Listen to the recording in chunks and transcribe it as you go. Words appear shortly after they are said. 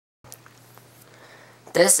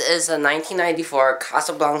This is a 1994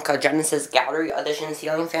 Casablanca Genesis Gallery Edition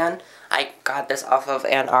ceiling fan. I got this off of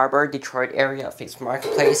Ann Arbor, Detroit area Fixed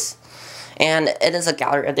Marketplace. And it is a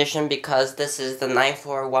gallery edition because this is the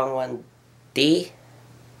 9411D.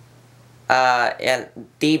 And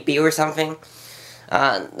DB or something.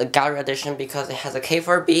 The gallery edition because it has a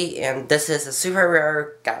K4B, and this is a super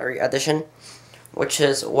rare gallery edition, which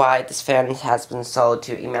is why this fan has been sold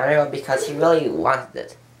to Emmanuel because he really wanted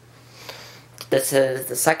it. This is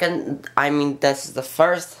the this is the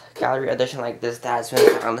first gallery edition like this that has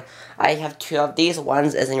been found. I have two of these. One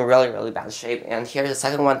is in really bad shape, and here's the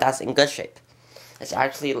second one that's in good shape. It's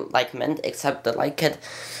actually like mint, except the light kit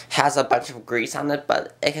has a bunch of grease on it,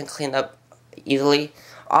 but it can clean up easily.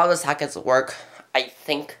 All the sockets work, I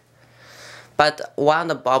think, but one of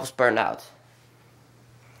the bulbs burned out.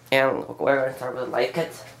 And we're going to start with the light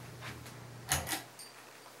kit.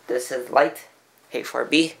 This is light,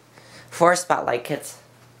 K4B. 4 spotlight kits,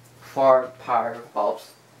 4 power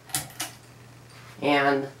bulbs,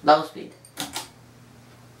 and low speed.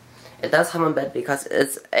 It does hum a bit because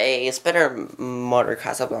it's a spinner motor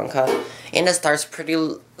Casablanca, and it starts pretty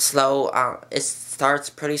slow.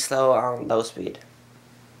 On low speed.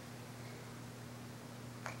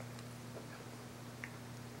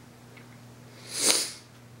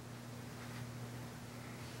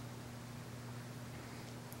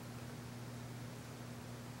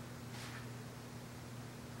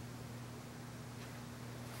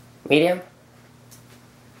 Medium.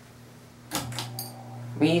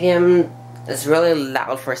 Medium is really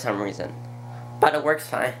loud for some reason, but it works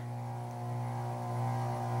fine.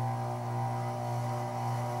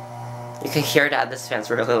 You can hear that this fan's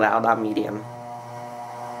really loud on medium.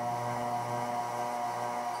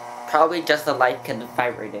 Probably just the light kit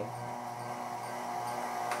vibrating.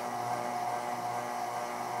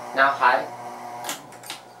 Now high.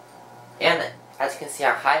 And as you can see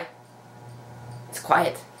on high, it's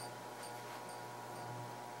quiet.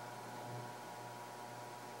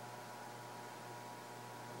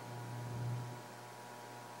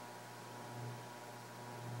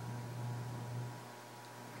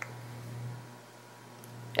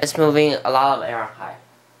 It's moving a lot of air high.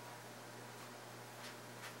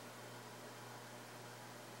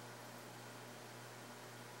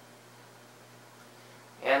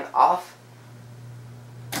 And off.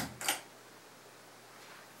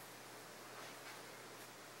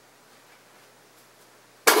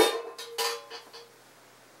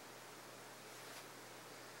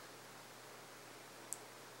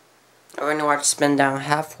 We're going to watch spin down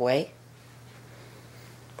halfway.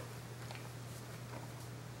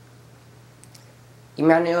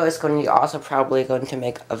 Emmanuel is also probably going to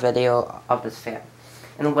make a video of this fan,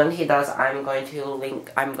 and when he does, I'm going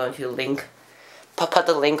to put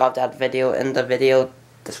the link of that video in the video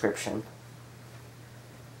description.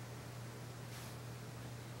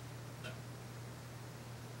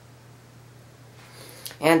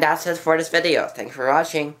 And that's it for this video. Thanks for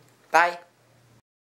watching. Bye.